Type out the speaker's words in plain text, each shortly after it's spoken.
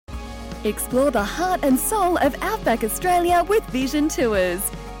Explore the heart and soul of Outback Australia with Vision Tours.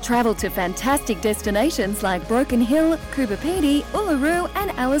 Travel to fantastic destinations like Broken Hill, Coober Pedy, Uluru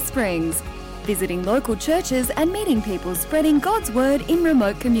and Alice Springs. Visiting local churches and meeting people spreading God's word in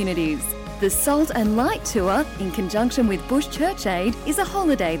remote communities. The Salt and Light Tour, in conjunction with Bush Church Aid, is a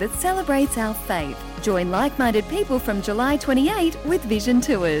holiday that celebrates our faith. Join like-minded people from July 28 with Vision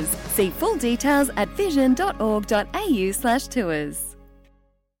Tours. See full details at vision.org.au/tours.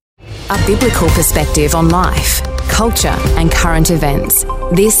 A biblical perspective on life, culture and current events.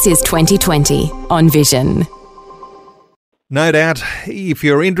 This is 2020 on Vision. No doubt, if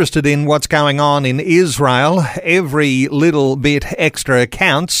you're interested in what's going on in Israel, every little bit extra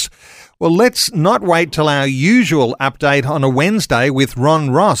counts. Well, let's not wait till our usual update on a Wednesday with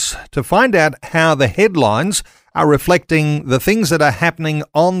Ron Ross to find out how the headlines are reflecting the things that are happening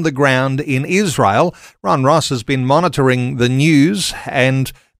on the ground in Israel. Ron Ross has been monitoring the news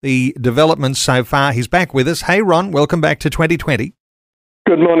and the developments so far. He's back with us. Hey, Ron, welcome back to 2020.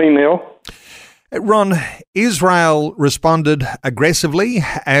 Good morning, Neil. Ron, Israel responded aggressively,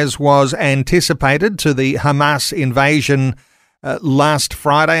 as was anticipated, to the Hamas invasion last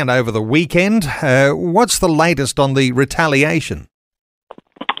Friday and over the weekend. What's the latest on the retaliation?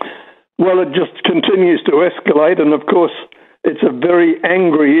 Well, it just continues to escalate, and of course, it's a very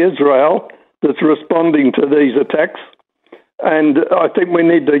angry Israel that's responding to these attacks. And I think we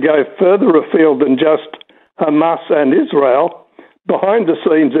need to go further afield than just Hamas and Israel. Behind the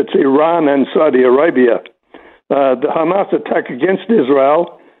scenes, it's Iran and Saudi Arabia. The Hamas attack against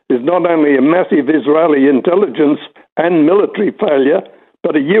Israel is not only a massive Israeli intelligence and military failure,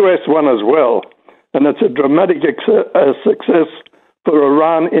 but a US one as well. And it's a dramatic success for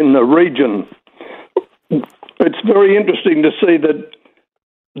Iran in the region. It's very interesting to see that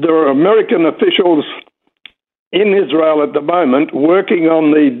there are American officials in Israel at the moment working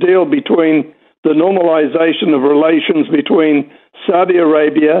on the deal between the normalization of relations between Saudi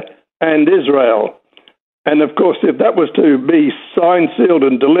Arabia and Israel. And of course, if that was to be signed, sealed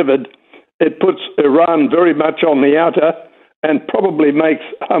and delivered, it puts Iran very much on the outer and probably makes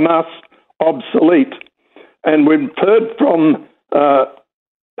Hamas obsolete. And we've heard from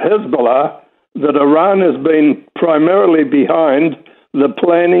Hezbollah that Iran has been primarily behind the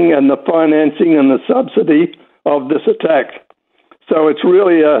planning and the financing and the subsidy of this attack. So it's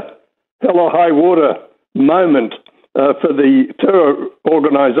really a hell or high water moment for the terror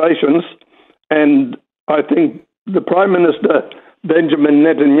organizations. And I think the Prime Minister, Benjamin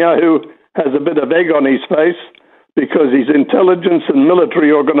Netanyahu, has a bit of egg on his face because his intelligence and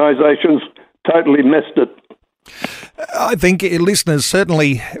military organizations totally missed it. I think listeners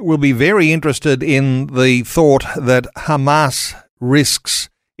certainly will be very interested in the thought that Hamas risks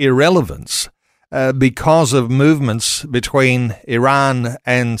irrelevance because of movements between Iran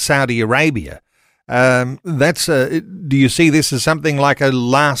and Saudi Arabia. Do you see this as something like a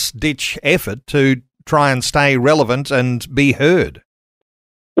last-ditch effort to try and stay relevant and be heard?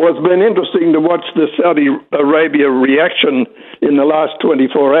 Well, it's been interesting to watch the Saudi Arabia reaction in the last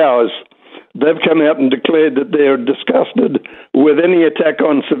 24 hours. They've come out and declared that they're disgusted with any attack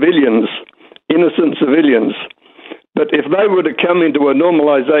on civilians, innocent civilians. But if they were to come into a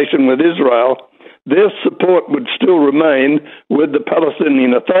normalization with Israel, their support would still remain with the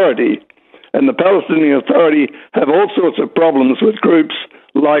Palestinian Authority. And the Palestinian Authority have all sorts of problems with groups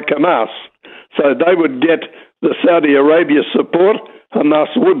like Hamas. So they would get the Saudi Arabia support, Hamas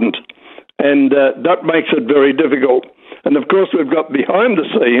wouldn't. And that makes it very difficult. And of course, we've got behind the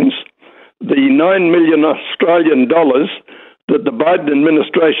scenes the $9 million Australian dollars that the Biden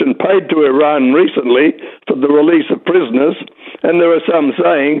administration paid to Iran recently for the release of prisoners. And there are some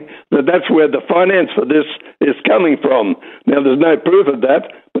saying that that's where the finance for this is coming from. Now, there's no proof of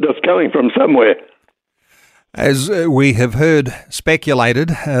that, but it's coming from somewhere. As we have heard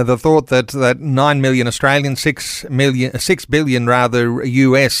speculated, the thought that 9 million Australian, 6 billion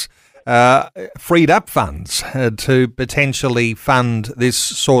US, freed up funds to potentially fund this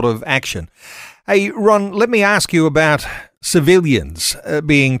sort of action. Hey, Ron, let me ask you about civilians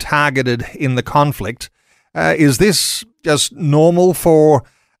being targeted in the conflict. Is this just normal for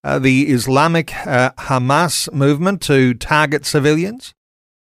the Islamic Hamas movement to target civilians?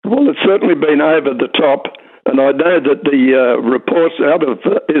 Well, it's certainly been over the top. And I know that the reports out of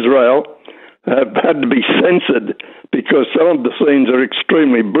Israel have had to be censored because some of the scenes are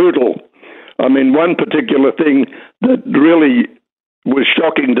extremely brutal. I mean, one particular thing that really was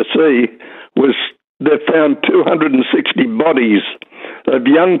shocking to see was they found 260 bodies of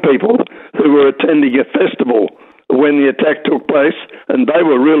young people who were attending a festival when the attack took place, and they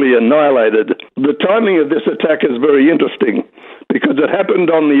were really annihilated. The timing of this attack is very interesting because it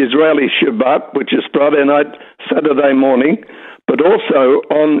happened on the Israeli Shabbat, which is Friday night, Saturday morning, but also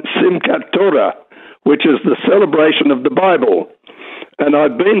on Simchat Torah, which is the celebration of the Bible. And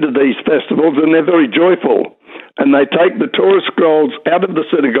I've been to these festivals, and they're very joyful. And they take the Torah scrolls out of the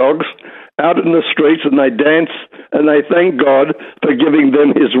synagogues, out in the streets, and they dance, and they thank God for giving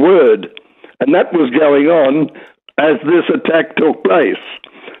them His word. And that was going on as this attack took place.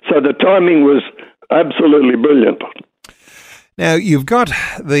 So the timing was absolutely brilliant. Now, you've got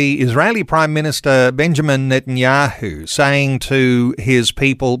the Israeli Prime Minister Benjamin Netanyahu saying to his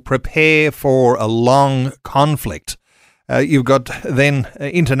people, prepare for a long conflict. You've got then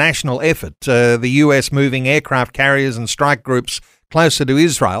international effort, the US moving aircraft carriers and strike groups closer to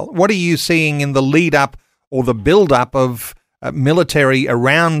Israel. What are you seeing in the lead-up or the build-up of military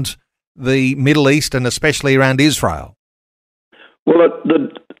around the Middle East and especially around Israel? Well,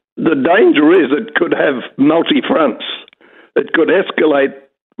 the danger is it could have multi-fronts. It could escalate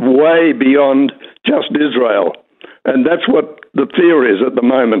way beyond just Israel. And that's what the fear is at the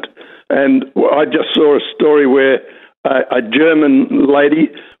moment. And I just saw a story where a German lady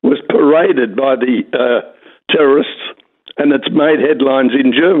was paraded by the terrorists, and it's made headlines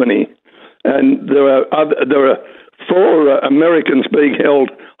in Germany. And there are 4 Americans being held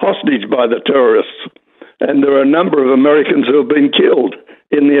hostage by the terrorists, and there are a number of Americans who have been killed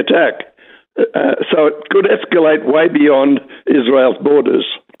in the attack. So it could escalate way beyond Israel's borders.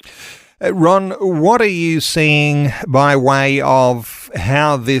 Ron, what are you seeing by way of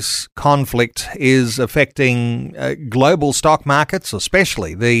how this conflict is affecting global stock markets,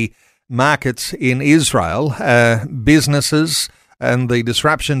 especially the markets in Israel, businesses, and the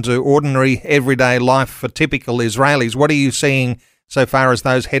disruption to ordinary everyday life for typical Israelis? What are you seeing so far as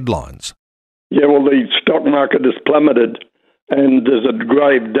those headlines? Yeah, well, the stock market has plummeted, and there's a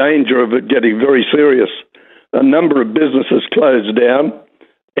grave danger of it getting very serious. A number of businesses closed down.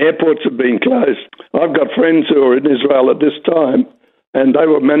 Airports have been closed. I've got friends who are in Israel at this time, and they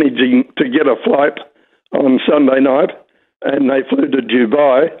were managing to get a flight on Sunday night, and they flew to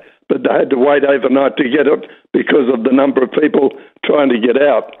Dubai, but they had to wait overnight to get it because of the number of people trying to get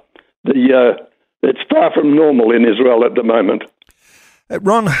out. It's far from normal in Israel at the moment.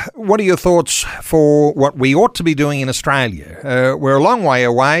 Ron, what are your thoughts for what we ought to be doing in Australia? We're a long way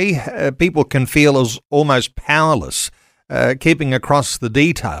away. People can feel as almost powerless. Keeping across the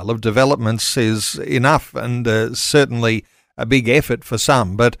detail of developments is enough and certainly a big effort for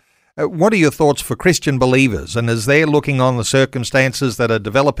some. But what are your thoughts for Christian believers? And as they're looking on the circumstances that are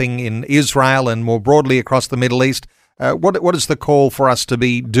developing in Israel and more broadly across the Middle East, what is the call for us to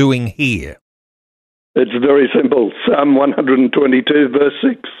be doing here? It's very simple. Psalm 122, verse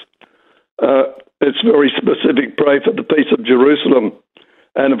 6. It's very specific. Pray for the peace of Jerusalem.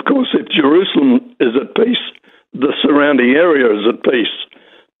 And of course, if Jerusalem is at peace, the surrounding area is at peace.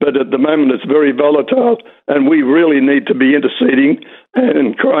 But at the moment, it's very volatile, and we really need to be interceding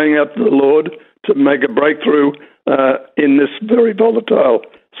and crying out to the Lord to make a breakthrough in this very volatile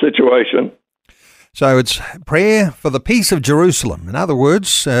situation. So it's prayer for the peace of Jerusalem. In other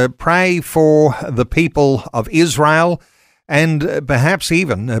words, pray for the people of Israel and perhaps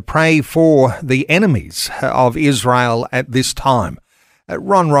even pray for the enemies of Israel at this time.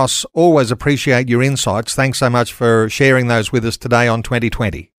 Ron Ross, always appreciate your insights. Thanks so much for sharing those with us today on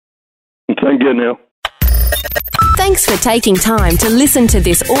 2020. Thank you, Neil. Thanks for taking time to listen to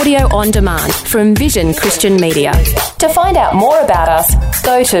this audio on demand from Vision Christian Media. To find out more about us,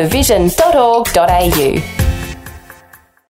 go to vision.org.au.